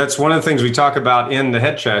 absolutely. So that's one of the things we talk about in the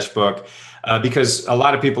Head Trash book, because a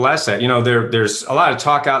lot of people ask that. You know, there's a lot of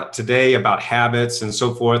talk out today about habits and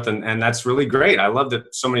so forth, and that's really great. I love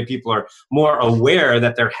that so many people are more aware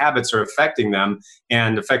that their habits are affecting them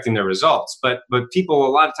and affecting their results. But people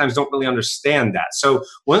a lot of times don't really understand that. So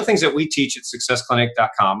one of the things that we teach at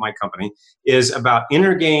SuccessClinic.com, my company, is about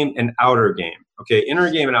inner game and outer game. Okay,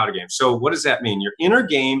 inner game and outer game. So what does that mean? Your inner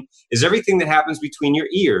game is everything that happens between your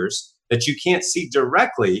ears that you can't see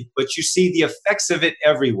directly, but you see the effects of it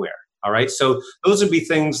everywhere. All right. So those would be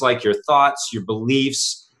things like your thoughts, your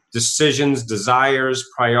beliefs, decisions, desires,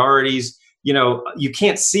 priorities. You know, you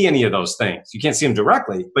can't see any of those things. You can't see them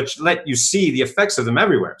directly, but you see the effects of them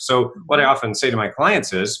everywhere. So what I often say to my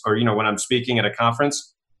clients is, or, you know, when I'm speaking at a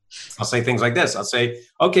conference, I'll say things like this. I'll say,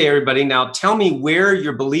 okay, everybody, now tell me where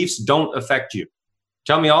your beliefs don't affect you.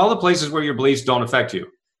 Tell me all the places where your beliefs don't affect you.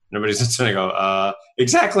 And everybody's sitting there and go,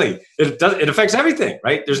 exactly. It affects everything,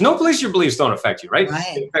 right? There's no place your beliefs don't affect you, right?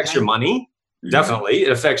 It affects your money. Definitely.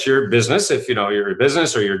 It affects your business. If you know your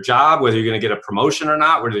business or your job, whether you're going to get a promotion or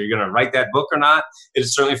not, whether you're going to write that book or not, it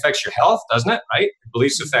certainly affects your health, doesn't it? Right?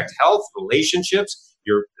 Beliefs affect health, relationships,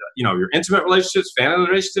 your intimate relationships, family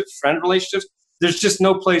relationships, friend relationships. There's just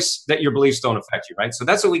no place that your beliefs don't affect you, right? So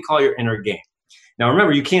that's what we call your inner game. Now,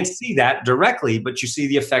 remember, you can't see that directly, but you see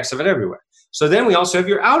the effects of it everywhere. So then we also have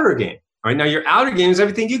your outer game, right? Now, your outer game is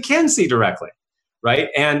everything you can see directly, right?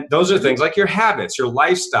 And those are things like your habits, your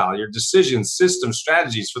lifestyle, your decisions, systems,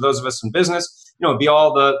 strategies. For those of us in business, you know, it'd be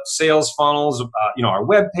all the sales funnels, our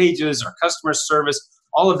web pages, our customer service,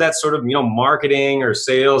 all of that sort of, marketing or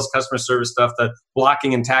sales, customer service stuff, the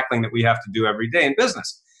blocking and tackling that we have to do every day in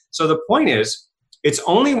business. So the point is, it's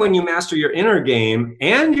only when you master your inner game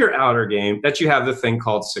and your outer game that you have the thing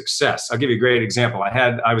called success. I'll give you a great example.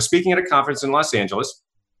 I was speaking at a conference in Los Angeles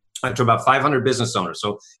to about 500 business owners.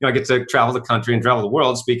 So, I get to travel the country and travel the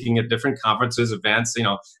world speaking at different conferences, events,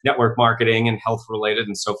 network marketing and health related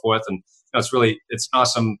and so forth. And it's an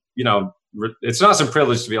awesome, it's an awesome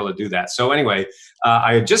privilege to be able to do that. So anyway,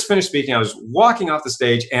 I had just finished speaking. I was walking off the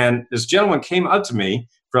stage and this gentleman came up to me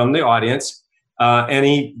from the audience. And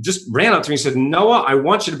he just ran up to me and said, Noah, I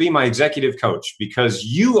want you to be my executive coach because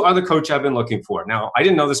you are the coach I've been looking for. Now, I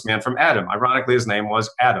didn't know this man from Adam. Ironically, his name was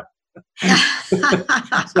Adam.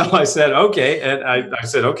 So I said, okay. And I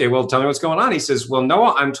said, okay, well, tell me what's going on. He says, well,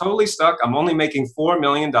 Noah, I'm totally stuck. I'm only making $4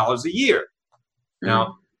 million a year. Now,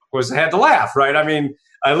 of course, I had to laugh, right? I mean,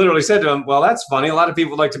 I literally said to him, well, that's funny. A lot of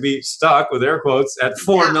people like to be stuck with air quotes at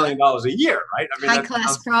 $4 million a year, right? I mean, high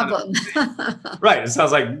class problem. Right. It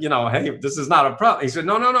sounds like, hey, this is not a problem. He said,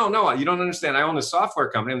 no, you don't understand. I own a software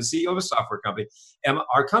company. I'm the CEO of a software company. And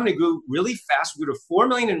our company grew really fast. We grew to 4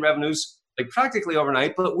 million in revenues, like practically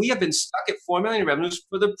overnight, but we have been stuck at 4 million in revenues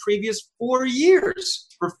for the previous 4 years.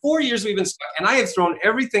 For 4 years, we've been stuck. And I have thrown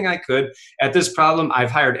everything I could at this problem. I've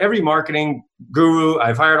hired every marketing guru.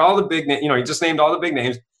 I've hired all the big names. He just named all the big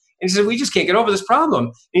names. And he said, we just can't get over this problem.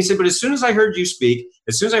 And he said, but as soon as I heard you speak,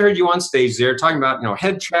 as soon as I heard you on stage there talking about,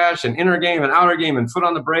 head trash and inner game and outer game and foot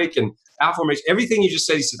on the brake and affirmation, everything you just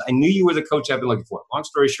said, he said, I knew you were the coach I've been looking for. Long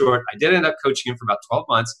story short, I did end up coaching him for about 12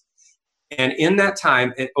 months. And in that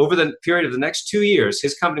time, over the period of the next 2 years,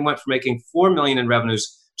 his company went from making 4 million in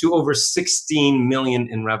revenues to over 16 million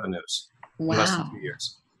in revenues in less than 2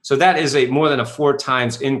 years. So that is more than a 4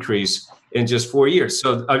 times increase in just 4 years.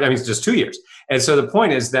 So, just 2 years. And so the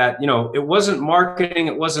point is that, it wasn't marketing,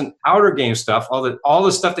 it wasn't outer game stuff, all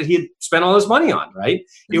the stuff that he had spent all his money on, right?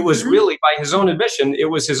 It was really, by his own admission, it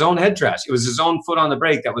was his own head trash. It was his own foot on the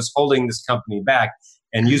brake that was holding this company back.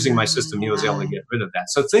 And using my system, he was able to get rid of that.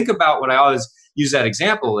 So think about what I always use that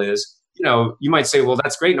example is, you might say, well,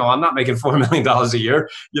 that's great. No, I'm not making $4 million a year,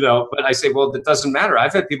 but I say, well, that doesn't matter.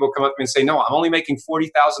 I've had people come up to me and say, no, I'm only making $40,000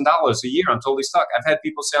 a year. I'm totally stuck. I've had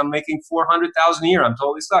people say I'm making $400,000 a year. I'm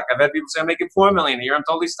totally stuck. I've had people say I'm making $4 million a year. I'm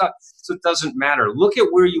totally stuck. So it doesn't matter. Look at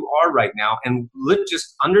where you are right now and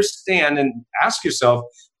just understand and ask yourself,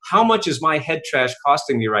 how much is my head trash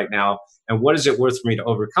costing me right now? And what is it worth for me to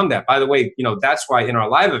overcome that? By the way, that's why in our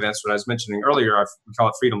live events, what I was mentioning earlier, we call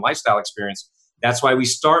it Freedom Lifestyle Experience. That's why we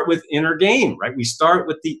start with inner game, right? We start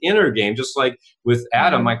with the inner game, just like with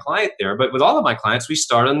Adam, my client there. But with all of my clients, we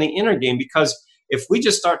start on the inner game, because if we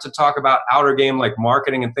just start to talk about outer game, like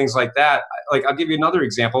marketing and things like that, like I'll give you another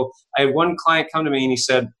example. I had one client come to me and he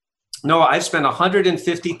said, "No, I've spent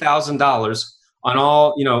 $150,000 on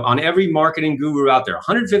all, on every marketing guru out there,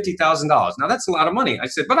 $150,000. Now that's a lot of money." I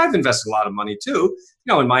said, "But I've invested a lot of money too,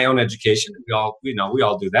 in my own education. We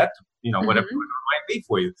all do that, whatever it might be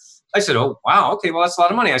for you." I said, "Oh, wow. Okay. Well, that's a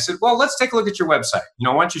lot of money." I said, "Well, let's take a look at your website.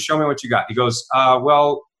 Why don't you show me what you got?" He goes,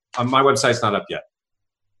 my website's not up yet."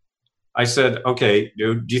 I said, "Okay,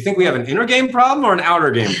 dude, do you think we have an inner game problem or an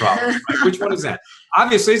outer game problem? Right? Which one is that?"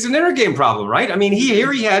 Obviously, it's an inner game problem, right? I mean, he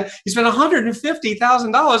spent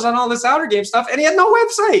 $150,000 on all this outer game stuff, and he had no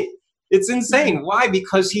website. It's insane. Why?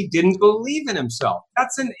 Because he didn't believe in himself.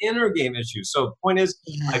 That's an inner game issue. So the point is,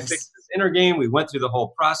 I fixed this inner game. We went through the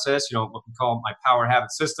whole process, what we call my power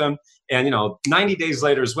habit system. And, 90 days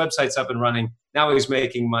later, his website's up and running. Now he's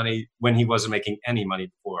making money when he wasn't making any money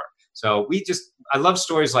before. So I love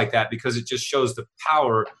stories like that, because it just shows the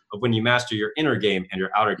power of when you master your inner game and your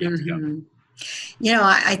outer game together.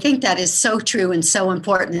 I think that is so true and so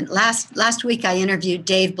important. Last week, I interviewed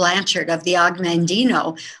Dave Blanchard of the Og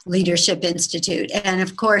Mandino Leadership Institute. And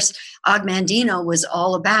of course, Og Mandino was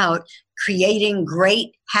all about creating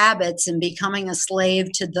great habits and becoming a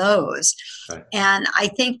slave to those. Right. And I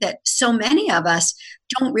think that so many of us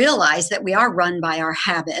don't realize that we are run by our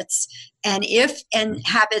habits. And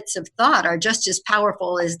habits of thought are just as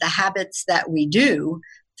powerful as the habits that we do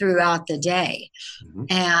throughout the day. Mm-hmm.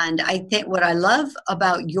 And I think what I love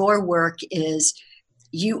about your work is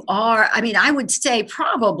I would say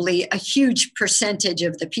probably a huge percentage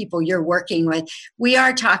of the people you're working with, we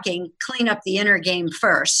are talking clean up the inner game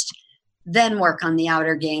first, then work on the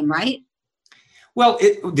outer game, right? Well,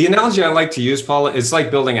 the analogy I like to use, Paula, is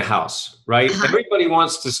like building a house, right? Uh-huh. Everybody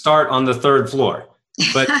wants to start on the third floor,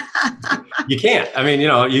 but you can't. I mean,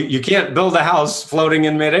 you can't build a house floating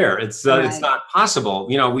in midair. It's not possible.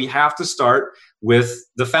 We have to start with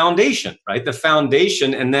the foundation, right? The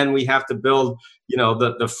foundation, and then we have to build,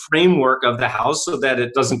 the framework of the house so that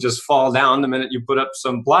it doesn't just fall down the minute you put up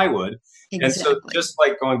some plywood. Exactly. And so, just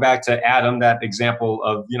like going back to Adam, that example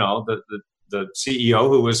of the CEO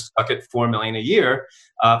who was stuck at $4 million a year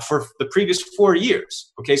for the previous 4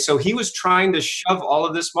 years. Okay, so he was trying to shove all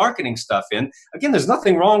of this marketing stuff in. Again, there's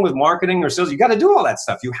nothing wrong with marketing or sales. You got to do all that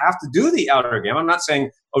stuff. You have to do the outer game. I'm not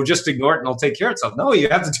saying, just ignore it and it'll take care of itself. No, you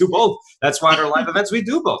have to do both. That's why at our live events we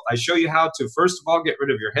do both. I show you how to, first of all, get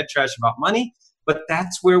rid of your head trash about money. But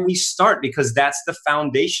that's where we start, because that's the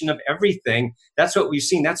foundation of everything. That's what we've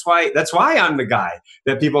seen. That's why I'm the guy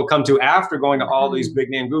that people come to after going to all these big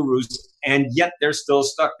name gurus, and yet they're still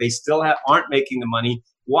stuck. They still aren't making the money.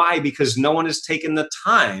 Why? Because no one has taken the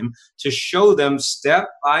time to show them step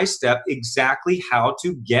by step exactly how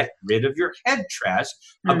to get rid of your head trash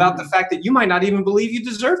about the fact that you might not even believe you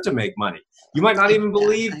deserve to make money. You might not even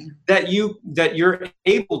believe that you're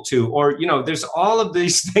able to, or, there's all of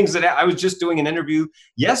these things that I was just doing an interview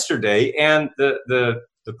yesterday, and the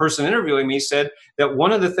person interviewing me said that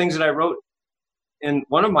one of the things that I wrote in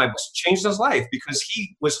one of my books changed his life, because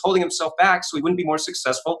he was holding himself back so he wouldn't be more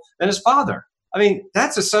successful than his father. I mean,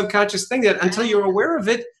 that's a subconscious thing that until you're aware of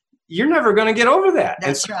it, you're never going to get over that.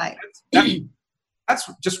 That's right. That's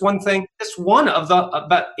just one thing. It's one of the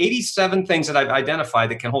about 87 things that I've identified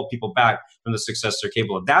that can hold people back from the success they're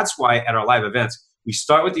capable of. That's why at our live events, we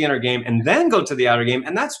start with the inner game and then go to the outer game.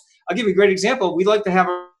 And I'll give you a great example. We like to have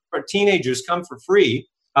our teenagers come for free,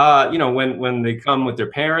 when they come with their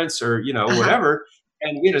parents or, whatever.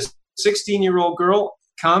 And we had a 16-year-old girl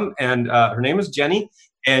come, and her name was Jenny.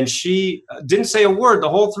 And she didn't say a word the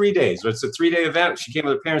whole 3 days. It's a 3-day event. She came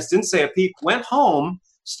with her parents, didn't say a peep, went home,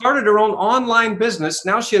 started her own online business.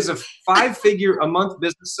 Now she has a 5-figure-a-month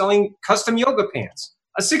business selling custom yoga pants.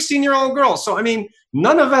 A 16-year-old girl. So, I mean,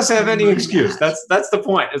 none of us have any excuse. That's the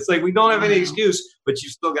point. It's like we don't have any excuse, but you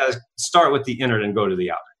still got to start with the inner and go to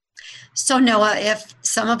the outer. So, Noah, if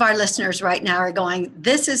some of our listeners right now are going,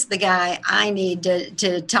 this is the guy I need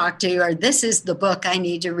to talk to, or this is the book I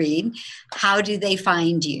need to read, how do they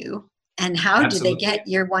find you? And how do they get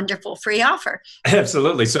your wonderful free offer?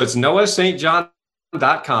 Absolutely. So it's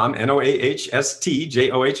noahstjohn.com,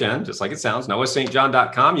 NOAHSTJOHN, just like it sounds,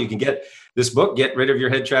 noahstjohn.com. You can get this book, Get Rid of Your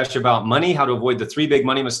Head Trash About Money, How to Avoid the 3 Big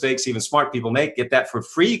Money Mistakes Even Smart People Make. Get that for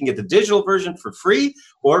free. You can get the digital version for free.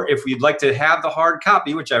 Or if you'd like to have the hard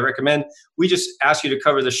copy, which I recommend, we just ask you to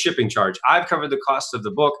cover the shipping charge. I've covered the cost of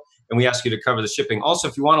the book, and we ask you to cover the shipping. Also,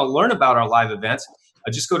 if you want to learn about our live events,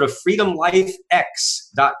 just go to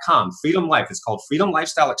freedomlifex.com. Freedom Life. It's called Freedom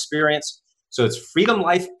Lifestyle Experience. So it's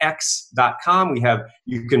freedomlifex.com.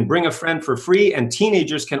 You can bring a friend for free, and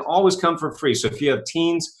teenagers can always come for free. So if you have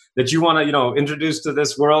teens that you want to, introduce to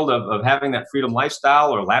this world of having that freedom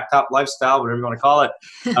lifestyle or laptop lifestyle, whatever you want to call it,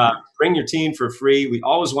 bring your teen for free. We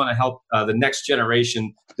always want to help the next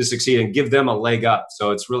generation to succeed and give them a leg up.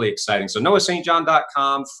 So it's really exciting. So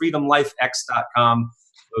noahstjohn.com, freedomlifex.com.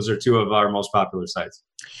 Those are two of our most popular sites.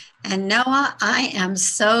 And Noah, I am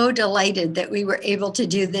so delighted that we were able to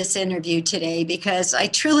do this interview today because I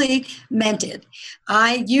truly meant it.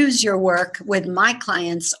 I use your work with my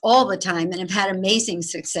clients all the time and have had amazing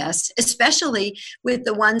success, especially with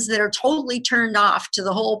the ones that are totally turned off to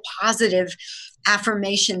the whole positive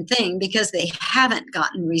affirmation thing because they haven't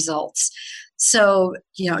gotten results. So,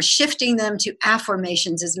 shifting them to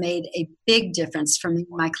affirmations has made a big difference for me and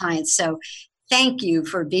my clients. So thank you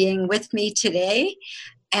for being with me today.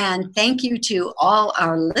 And thank you to all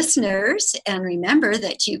our listeners. And remember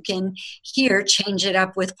that you can hear Change It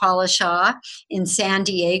Up with Paula Shaw in San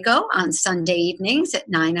Diego on Sunday evenings at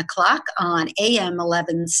 9 o'clock on AM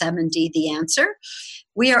 1170 The Answer.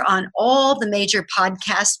 We are on all the major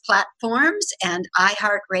podcast platforms and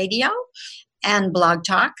iHeartRadio and Blog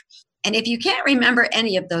Talk. And if you can't remember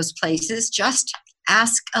any of those places, just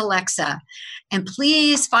ask Alexa. And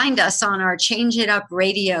please find us on our Change It Up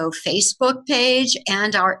Radio Facebook page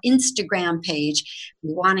and our Instagram page.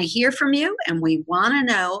 We want to hear from you and we want to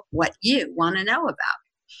know what you want to know about.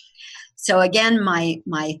 So again, my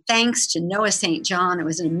thanks to Noah St. John. It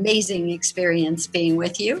was an amazing experience being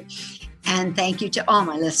with you. And thank you to all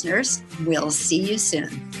my listeners. We'll see you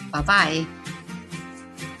soon. Bye-bye.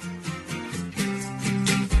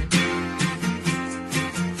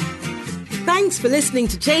 Thanks for listening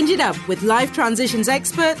to Change It Up with life transitions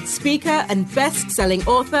expert, speaker, and best-selling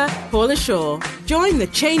author, Paula Shaw. Join the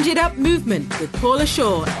Change It Up movement with Paula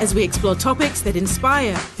Shaw as we explore topics that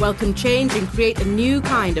inspire, welcome change, and create a new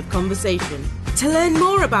kind of conversation. To learn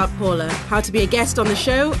more about Paula, how to be a guest on the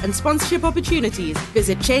show, and sponsorship opportunities,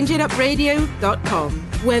 visit changeitupradio.com.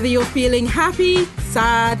 Whether you're feeling happy,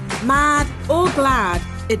 sad, mad, or glad,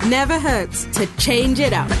 it never hurts to change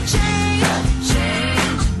it up.